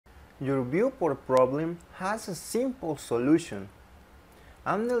Your viewport problem has a simple solution.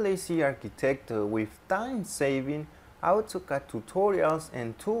 I'm the lazy architect with time-saving AutoCAD tutorials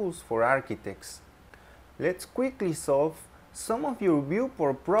and tools for architects. Let's quickly solve some of your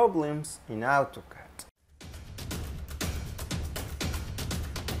viewport problems in AutoCAD.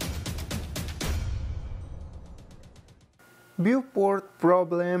 Viewport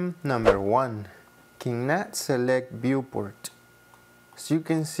problem number 1. Cannot select viewport. As you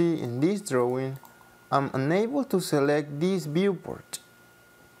can see in this drawing, I'm unable to select this viewport.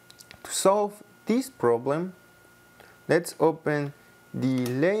 To solve this problem, let's open the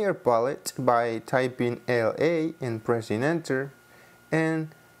layer palette by typing LA and pressing enter, and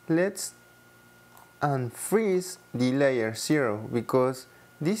let's unfreeze the layer 0 because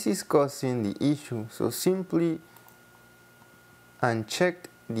this is causing the issue. So simply uncheck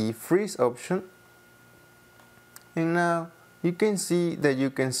the freeze option, and now you can see that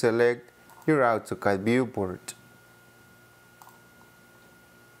you can select your AutoCAD viewport.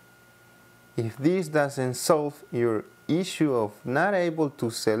 If this doesn't solve your issue of not able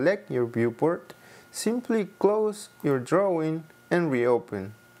to select your viewport, simply close your drawing and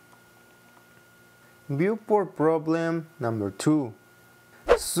reopen. Viewport problem number 2.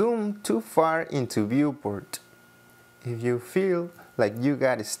 Zoom too far into viewport. If you feel like you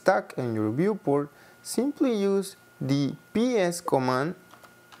got stuck in your viewport, simply use the PS command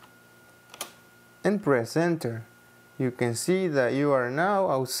and press enter. You can see that you are now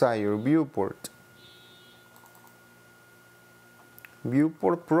outside your viewport.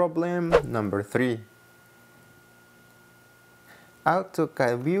 Viewport problem number 3.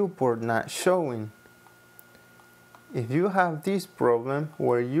 AutoCAD viewport not showing. If you have this problem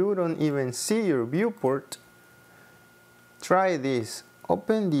where you don't even see your viewport, try this.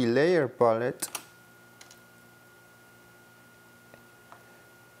 Open the layer palette,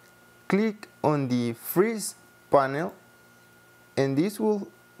 click on the freeze panel, and this will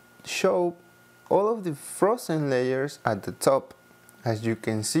show all of the frozen layers at the top. As you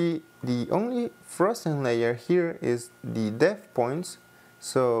can see, the only frozen layer here is the depth points.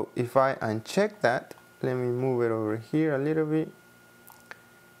 So if I uncheck that, let me move it over here a little bit.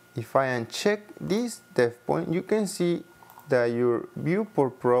 If I uncheck this depth point, you can see that your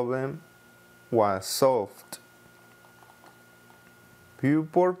viewport problem was solved.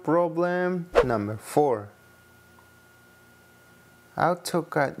 Viewport problem number 4.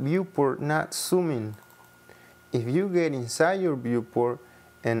 AutoCAD viewport not zooming. If you get inside your viewport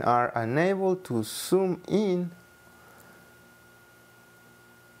and are unable to zoom in,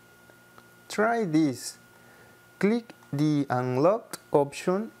 try this. Click the unlocked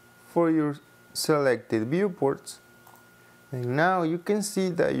option for your selected viewports, and now you can see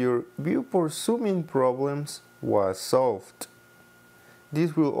that your viewport zooming problems was solved.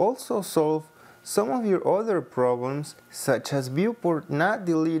 This will also solve some of your other problems, such as viewport not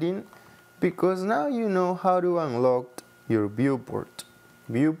deleting, because now you know how to unlock your viewport.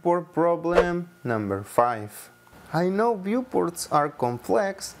 Viewport problem number 5. I know viewports are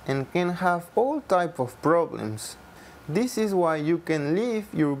complex and can have all types of problems. This is why you can leave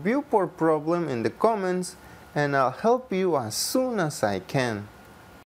your viewport problem in the comments and I'll help you as soon as I can.